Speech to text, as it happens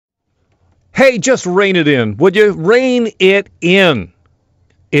Hey, just rein it in. Would you rein it in?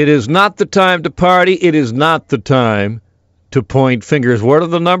 It is not the time to party. It is not the time to point fingers. What are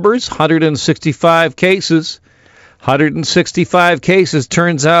the numbers? 165 cases. 165 cases.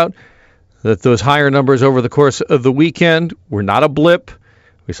 Turns out that those higher numbers over the course of the weekend were not a blip.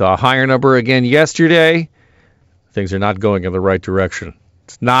 We saw a higher number again yesterday. Things are not going in the right direction.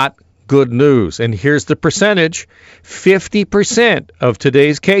 It's not good news. And here's the percentage. 50% of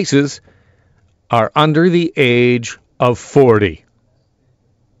today's cases are under the age of 40.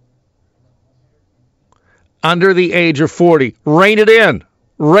 Under the age of 40. Rein it in.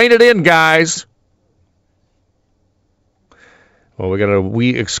 Rein it in, guys. Well, we got a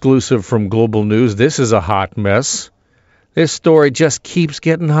wee exclusive from Global News. This is a hot mess. This story just keeps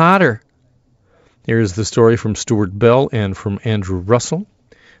getting hotter. Here's the story from Stuart Bell and from Andrew Russell.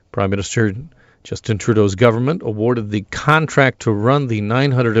 Prime Minister Justin Trudeau's government awarded the contract to run the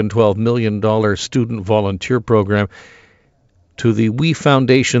 $912 million student volunteer program to the We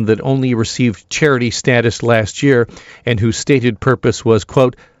Foundation that only received charity status last year and whose stated purpose was,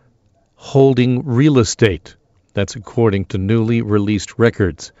 quote, holding real estate. That's according to newly released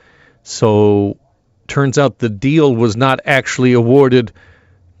records. So, turns out the deal was not actually awarded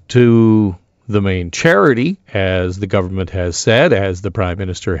to the main charity, as the government has said, as the Prime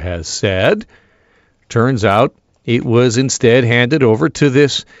Minister has said. Turns out it was instead handed over to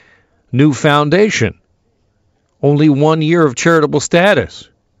this new foundation. Only 1 year of charitable status.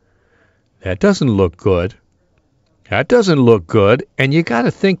 That doesn't look good. That doesn't look good. And you got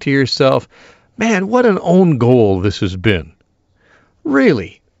to think to yourself, man, what an own goal this has been.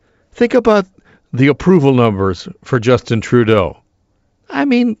 Really. Think about the approval numbers for Justin Trudeau. I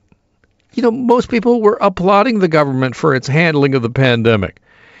mean, most people were applauding the government for its handling of the pandemic.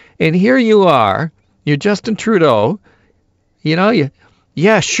 And here you are, you're Justin Trudeau,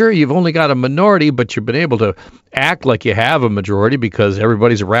 sure, you've only got a minority, but you've been able to act like you have a majority because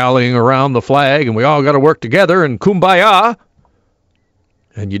everybody's rallying around the flag and we all got to work together and kumbaya.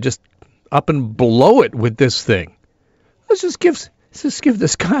 And you just up and blow it with this thing. Let's just give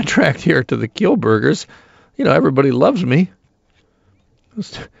this contract here to the Kielburgers. Everybody loves me.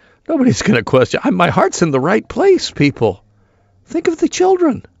 Nobody's going to question. My heart's in the right place, people. Think of the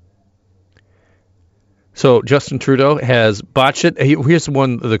children. So Justin Trudeau has botched it. Here's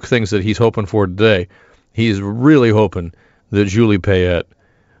one of the things that he's hoping for today. He's really hoping that Julie Payette,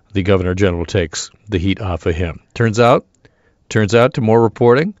 the Governor General, takes the heat off of him. Turns out to more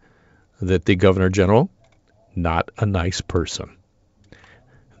reporting that the Governor General, not a nice person.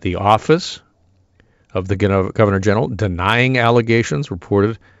 The office of the Governor General denying allegations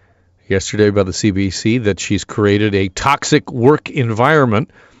reported yesterday by the CBC that she's created a toxic work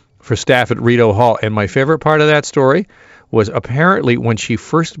environment for staff at Rideau Hall. And my favorite part of that story was apparently when she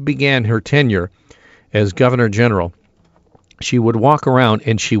first began her tenure as Governor General, she would walk around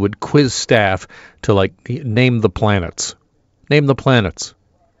and she would quiz staff to name the planets. Name the planets.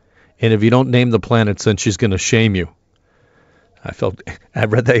 And if you don't name the planets, then she's going to shame you. I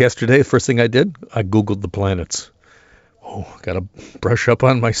read that yesterday. The first thing I did, I Googled the planets. Oh, got to brush up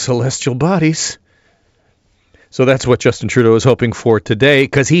on my celestial bodies. So that's what Justin Trudeau is hoping for today,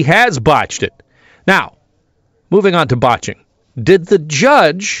 because he has botched it. Now, moving on to botching. Did the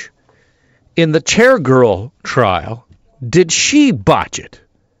judge in the Chairgirl trial, did she botch it?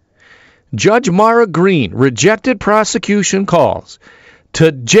 Judge Mara Green rejected prosecution calls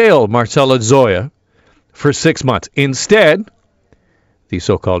to jail Marcella Zoya for 6 months. Instead, the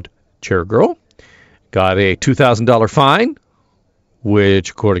so-called Chairgirl got a $2,000 fine, which,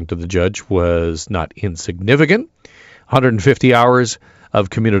 according to the judge, was not insignificant. 150 hours of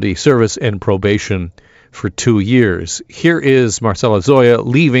community service and probation for 2 years. Here is Marcella Zoya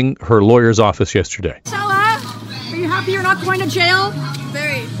leaving her lawyer's office yesterday. Marcella, are you happy you're not going to jail?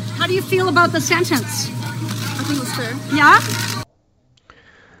 Very. How do you feel about the sentence? I think it was fair. Yeah?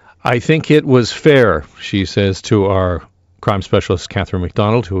 I think it was fair, she says to our crime specialist, Catherine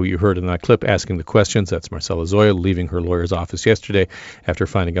McDonald, who you heard in that clip asking the questions. That's Marcella Zoya leaving her lawyer's office yesterday after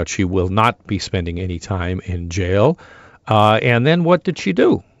finding out she will not be spending any time in jail. And then what did she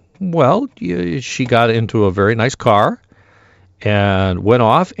do? Well, she got into a very nice car and went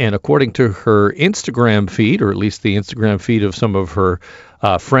off. And according to her Instagram feed, or at least the Instagram feed of some of her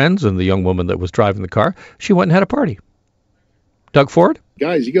friends and the young woman that was driving the car, she went and had a party. Doug Ford?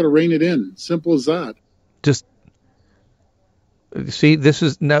 Guys, you got to rein it in. Simple as that. Just see,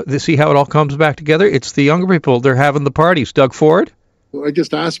 see how it all comes back together? It's the younger people. They're having the parties. Doug Ford? Well, I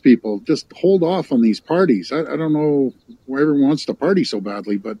just ask people, just hold off on these parties. I don't know why everyone wants to party so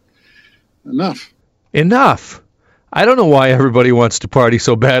badly, but enough. Enough. I don't know why everybody wants to party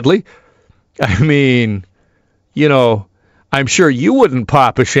so badly. I mean, I'm sure you wouldn't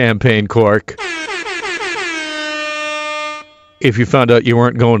pop a champagne cork if you found out you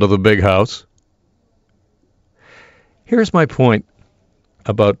weren't going to the big house. Here's my point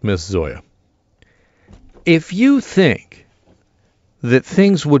about Miss Zoya. If you think that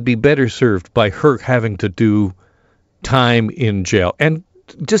things would be better served by her having to do time in jail, and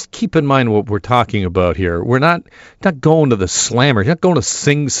just keep in mind what we're talking about here. We're not going to the slammer. You're not going to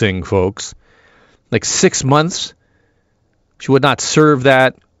Sing Sing, folks. Like 6 months, she would not serve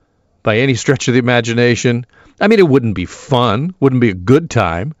that by any stretch of the imagination. I mean, it wouldn't be fun, wouldn't be a good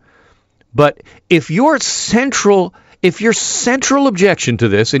time. But if your central objection to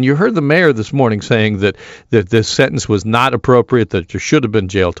this, and you heard the mayor this morning saying that this sentence was not appropriate, that there should have been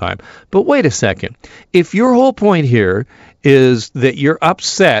jail time. But wait a second. If your whole point here is that you're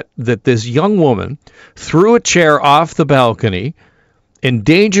upset that this young woman threw a chair off the balcony,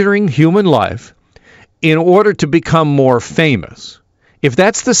 endangering human life, in order to become more famous, if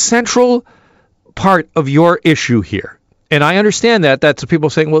that's the central part of your issue here, and I understand that's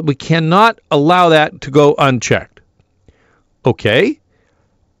people saying, well, we cannot allow that to go unchecked. Okay.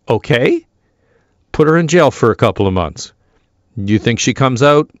 Put her in jail for a couple of months. You think she comes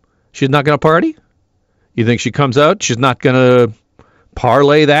out, she's not going to party? You think she comes out, she's not going to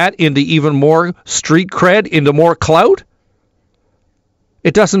parlay that into even more street cred, into more clout?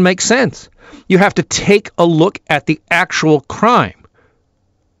 It doesn't make sense. You have to take a look at the actual crime.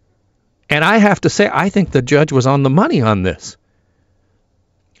 And I have to say, I think the judge was on the money on this.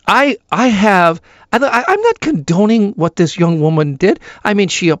 I'm not condoning what this young woman did. I mean,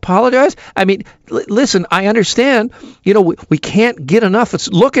 she apologized. I mean, listen, I understand, we can't get enough of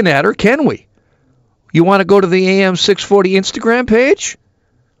looking at her, can we? You want to go to the AM 640 Instagram page?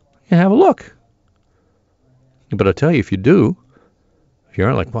 You have a look. But I'll tell you, if you do, if you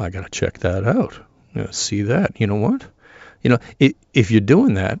aren't like, well, I got to check that out. See that. You know what? If you're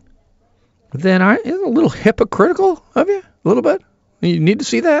doing that, then isn't it a little hypocritical of you? A little bit? You need to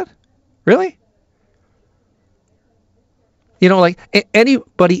see that? Really? Like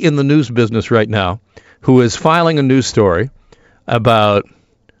anybody in the news business right now who is filing a news story about,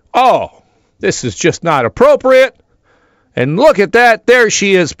 oh, this is just not appropriate, and look at that, there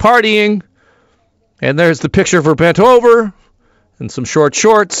she is partying, and there's the picture of her bent over, and some short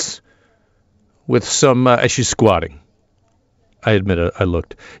shorts with some, she's squatting. I admit it, I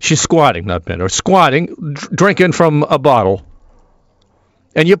looked. She's squatting, not bent, or squatting, drinking from a bottle.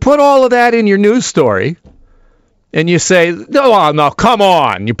 And you put all of that in your news story, and you say, no, come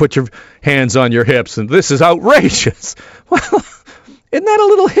on. You put your hands on your hips, and this is outrageous. Well, isn't that a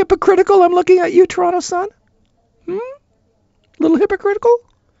little hypocritical? I'm looking at you, Toronto Sun. A little hypocritical?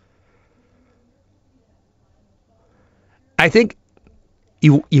 I think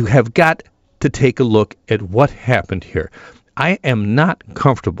you have got to take a look at what happened here. I am not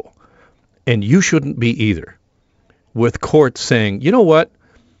comfortable, and you shouldn't be either, with courts saying, you know what?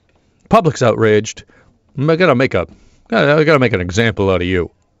 Public's outraged. I gotta make an example out of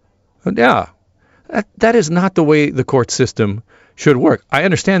you. Yeah, that is not the way the court system should work. I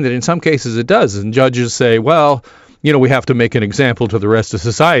understand that in some cases it does, and judges say, well, we have to make an example to the rest of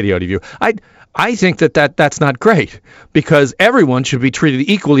society out of you. I think that's not great, because everyone should be treated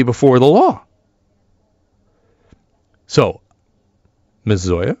equally before the law. So, Ms.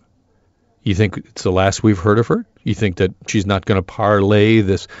 Zoya, you think it's the last we've heard of her? You think that she's not going to parlay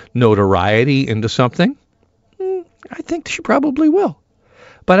this notoriety into something? I think she probably will.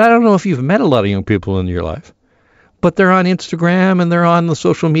 But I don't know if you've met a lot of young people in your life. But they're on Instagram and they're on the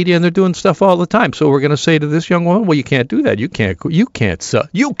social media and they're doing stuff all the time. So we're going to say to this young woman, well, you can't do that. You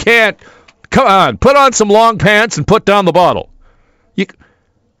can't. Come on, put on some long pants and put down the bottle.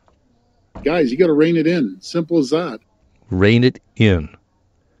 Guys, you got to rein it in. Simple as that. Rein it in.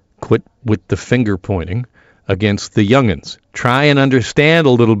 Quit with the finger pointing against the youngins. Try and understand a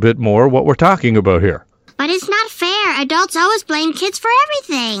little bit more what we're talking about here. But it's not fair. Adults always blame kids for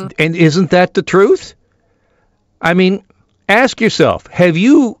everything. And isn't that the truth? I mean, ask yourself,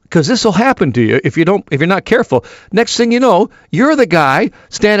 because this will happen to you if you're not careful. Next thing you know, you're the guy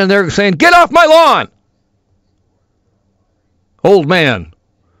standing there saying, get off my lawn! Old man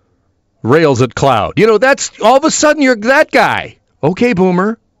rails at cloud. That's all of a sudden you're that guy. Okay,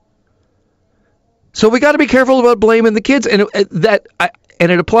 boomer. So we got to be careful about blaming the kids, and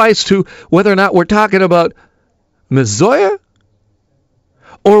it applies to whether or not we're talking about Ms. Zoya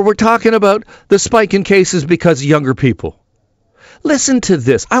or we're talking about the spike in cases because younger people. Listen to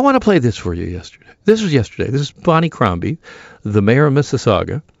this. I want to play this for you yesterday. This was yesterday. This is Bonnie Crombie, the mayor of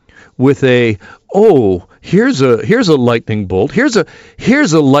Mississauga, with here's a lightning bolt. Here's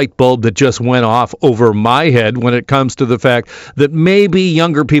a light bulb that just went off over my head when it comes to the fact that maybe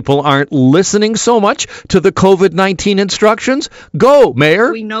younger people aren't listening so much to the COVID-19 instructions. Go,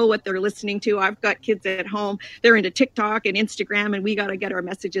 Mayor. We know what they're listening to. I've got kids at home. They're into TikTok and Instagram, and we got to get our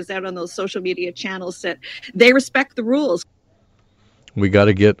messages out on those social media channels that they respect the rules. We got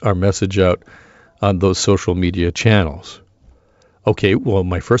to get our message out on those social media channels. Okay, well,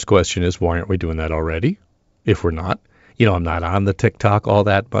 my first question is, why aren't we doing that already? If we're not, I'm not on the TikTok all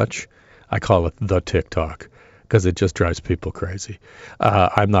that much. I call it the TikTok because it just drives people crazy.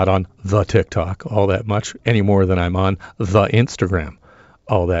 I'm not on the TikTok all that much any more than I'm on the Instagram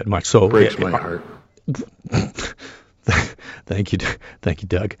all that much. So breaks my heart. Thank you,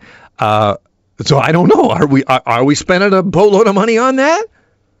 Doug. So I don't know. Are we spending a boatload of money on that?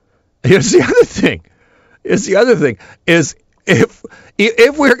 Here's the other thing. If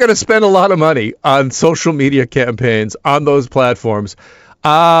we're going to spend a lot of money on social media campaigns on those platforms,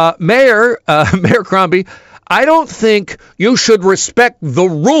 Mayor Crombie, I don't think you should respect the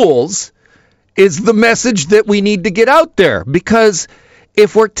rules is the message that we need to get out there. Because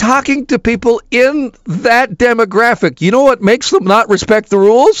if we're talking to people in that demographic, you know what makes them not respect the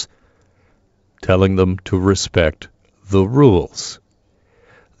rules? Telling them to respect the rules.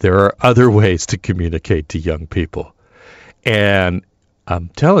 There are other ways to communicate to young people. And I'm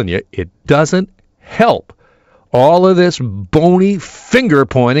telling you, it doesn't help all of this bony finger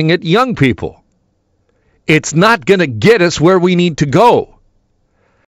pointing at young people. It's not going to get us where we need to go.